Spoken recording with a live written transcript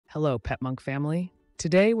Hello, PetMunk family.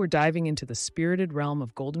 Today, we're diving into the spirited realm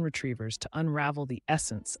of golden retrievers to unravel the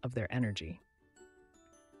essence of their energy.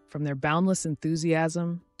 From their boundless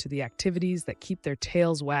enthusiasm to the activities that keep their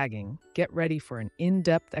tails wagging, get ready for an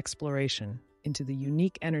in-depth exploration into the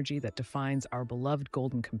unique energy that defines our beloved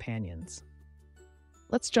golden companions.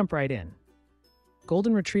 Let's jump right in.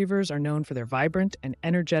 Golden retrievers are known for their vibrant and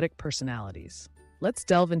energetic personalities. Let's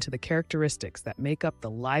delve into the characteristics that make up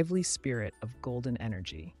the lively spirit of golden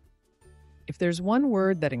energy. If there's one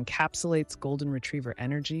word that encapsulates golden retriever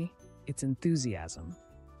energy, it's enthusiasm.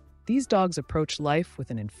 These dogs approach life with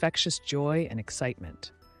an infectious joy and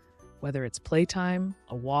excitement. Whether it's playtime,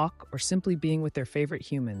 a walk, or simply being with their favorite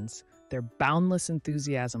humans, their boundless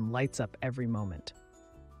enthusiasm lights up every moment.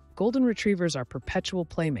 Golden retrievers are perpetual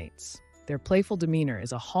playmates. Their playful demeanor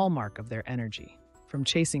is a hallmark of their energy. From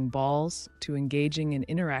chasing balls to engaging in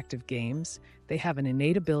interactive games, they have an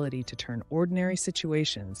innate ability to turn ordinary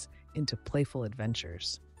situations into playful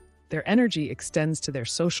adventures. Their energy extends to their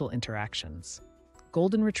social interactions.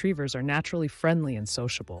 Golden retrievers are naturally friendly and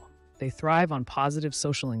sociable. They thrive on positive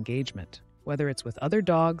social engagement, whether it's with other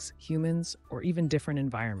dogs, humans, or even different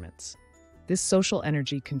environments. This social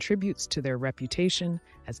energy contributes to their reputation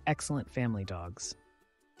as excellent family dogs.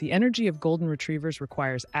 The energy of golden retrievers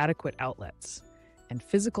requires adequate outlets, and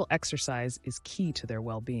physical exercise is key to their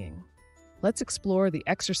well-being. Let's explore the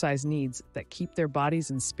exercise needs that keep their bodies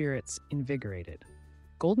and spirits invigorated.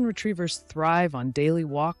 Golden retrievers thrive on daily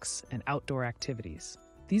walks and outdoor activities.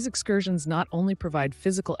 These excursions not only provide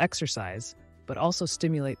physical exercise, but also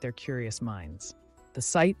stimulate their curious minds. The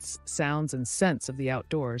sights, sounds, and scents of the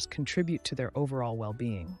outdoors contribute to their overall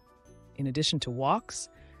well-being. In addition to walks,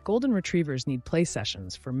 golden retrievers need play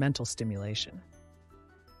sessions for mental stimulation.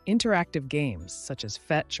 Interactive games, such as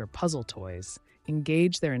fetch or puzzle toys,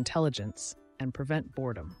 engage their intelligence and prevent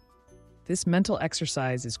boredom. This mental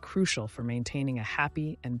exercise is crucial for maintaining a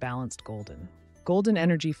happy and balanced golden. Golden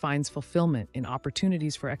energy finds fulfillment in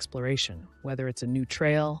opportunities for exploration, whether it's a new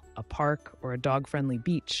trail, a park, or a dog-friendly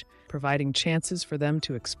beach. Providing chances for them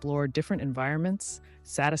to explore different environments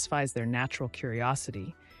satisfies their natural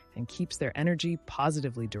curiosity and keeps their energy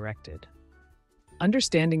positively directed.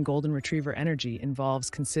 Understanding golden retriever energy involves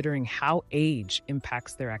considering how age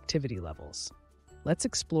impacts their activity levels. Let's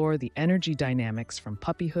explore the energy dynamics from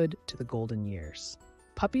puppyhood to the golden years.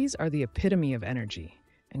 Puppies are the epitome of energy,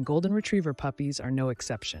 and golden retriever puppies are no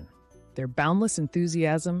exception. Their boundless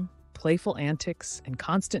enthusiasm, playful antics, and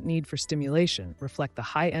constant need for stimulation reflect the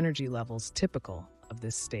high energy levels typical of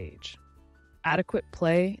this stage. Adequate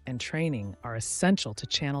play and training are essential to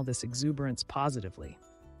channel this exuberance positively.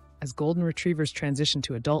 As golden retrievers transition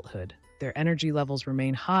to adulthood, their energy levels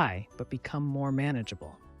remain high but become more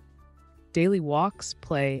manageable. Daily walks,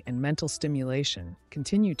 play, and mental stimulation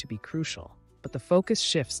continue to be crucial, but the focus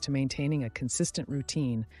shifts to maintaining a consistent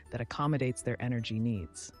routine that accommodates their energy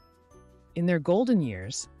needs. In their golden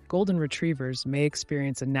years, golden retrievers may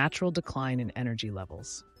experience a natural decline in energy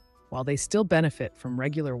levels. While they still benefit from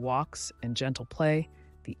regular walks and gentle play,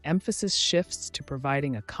 the emphasis shifts to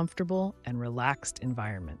providing a comfortable and relaxed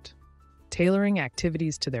environment. Tailoring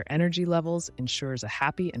activities to their energy levels ensures a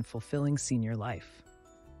happy and fulfilling senior life.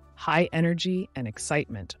 High energy and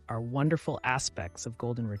excitement are wonderful aspects of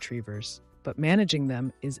golden retrievers, but managing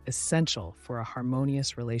them is essential for a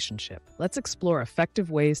harmonious relationship. Let's explore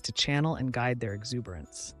effective ways to channel and guide their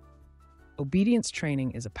exuberance. Obedience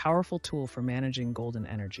training is a powerful tool for managing golden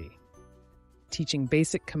energy. Teaching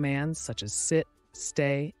basic commands such as sit,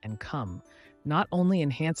 stay, and come not only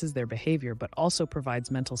enhances their behavior but also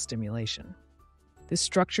provides mental stimulation. This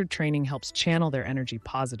structured training helps channel their energy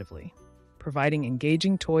positively. Providing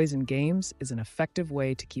engaging toys and games is an effective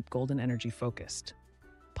way to keep golden energy focused.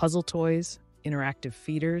 Puzzle toys, interactive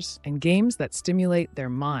feeders, and games that stimulate their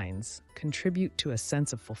minds contribute to a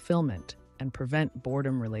sense of fulfillment and prevent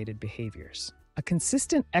boredom-related behaviors. A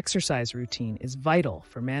consistent exercise routine is vital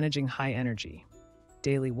for managing high energy.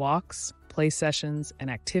 Daily walks, play sessions, and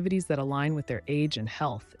activities that align with their age and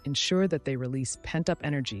health ensure that they release pent-up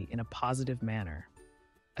energy in a positive manner.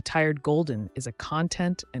 A tired golden is a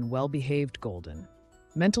content and well-behaved golden.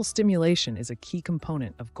 Mental stimulation is a key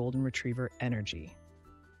component of golden retriever energy.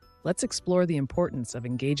 Let's explore the importance of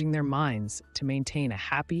engaging their minds to maintain a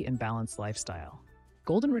happy and balanced lifestyle.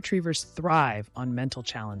 Golden retrievers thrive on mental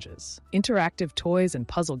challenges. Interactive toys and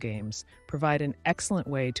puzzle games provide an excellent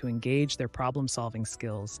way to engage their problem-solving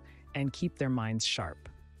skills and keep their minds sharp.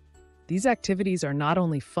 These activities are not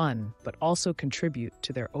only fun, but also contribute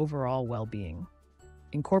to their overall well-being.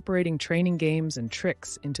 Incorporating training games and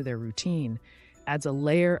tricks into their routine adds a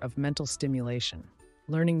layer of mental stimulation.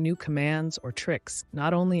 Learning new commands or tricks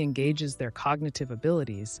not only engages their cognitive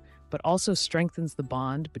abilities, but also strengthens the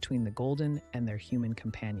bond between the golden and their human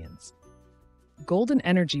companions. Golden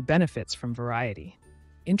energy benefits from variety.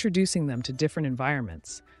 Introducing them to different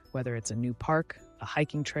environments, whether it's a new park, a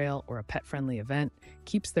hiking trail, or a pet-friendly event,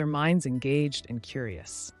 keeps their minds engaged and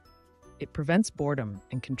curious. It prevents boredom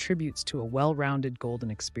and contributes to a well-rounded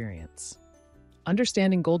golden experience.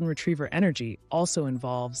 Understanding golden retriever energy also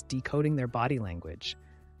involves decoding their body language.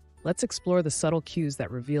 Let's explore the subtle cues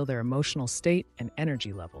that reveal their emotional state and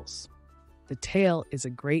energy levels. The tail is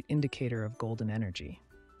a great indicator of golden energy.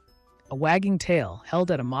 A wagging tail,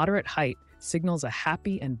 held at a moderate height, signals a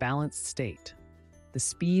happy and balanced state. The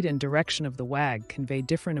speed and direction of the wag convey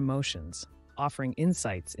different emotions, offering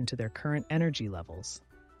insights into their current energy levels.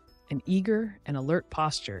 An eager and alert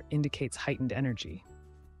posture indicates heightened energy.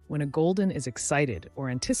 When a golden is excited or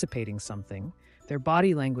anticipating something, their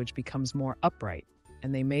body language becomes more upright,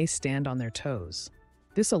 and they may stand on their toes.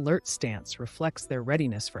 This alert stance reflects their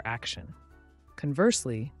readiness for action.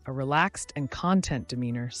 Conversely, a relaxed and content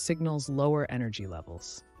demeanor signals lower energy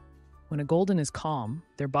levels. When a golden is calm,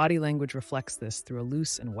 their body language reflects this through a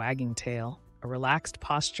loose and wagging tail, a relaxed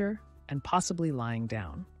posture, and possibly lying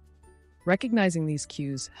down. Recognizing these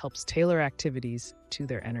cues helps tailor activities to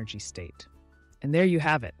their energy state. And there you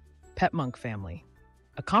have it, PetMunk family.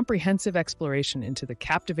 A comprehensive exploration into the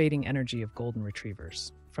captivating energy of golden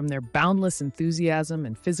retrievers. From their boundless enthusiasm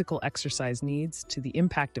and physical exercise needs to the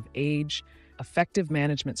impact of age, effective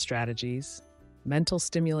management strategies, mental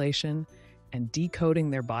stimulation, and decoding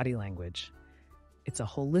their body language. It's a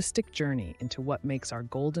holistic journey into what makes our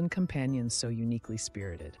golden companions so uniquely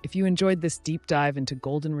spirited. If you enjoyed this deep dive into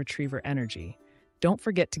golden retriever energy, don't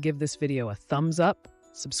forget to give this video a thumbs up,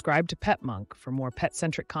 subscribe to PetMunk for more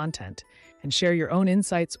pet-centric content, and share your own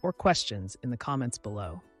insights or questions in the comments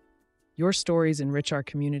below. Your stories enrich our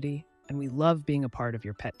community, and we love being a part of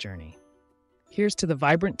your pet journey. Here's to the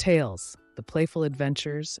vibrant tales, the playful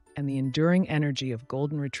adventures, and the enduring energy of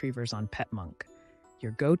golden retrievers on PetMunk,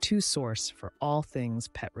 your go-to source for all things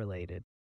pet-related.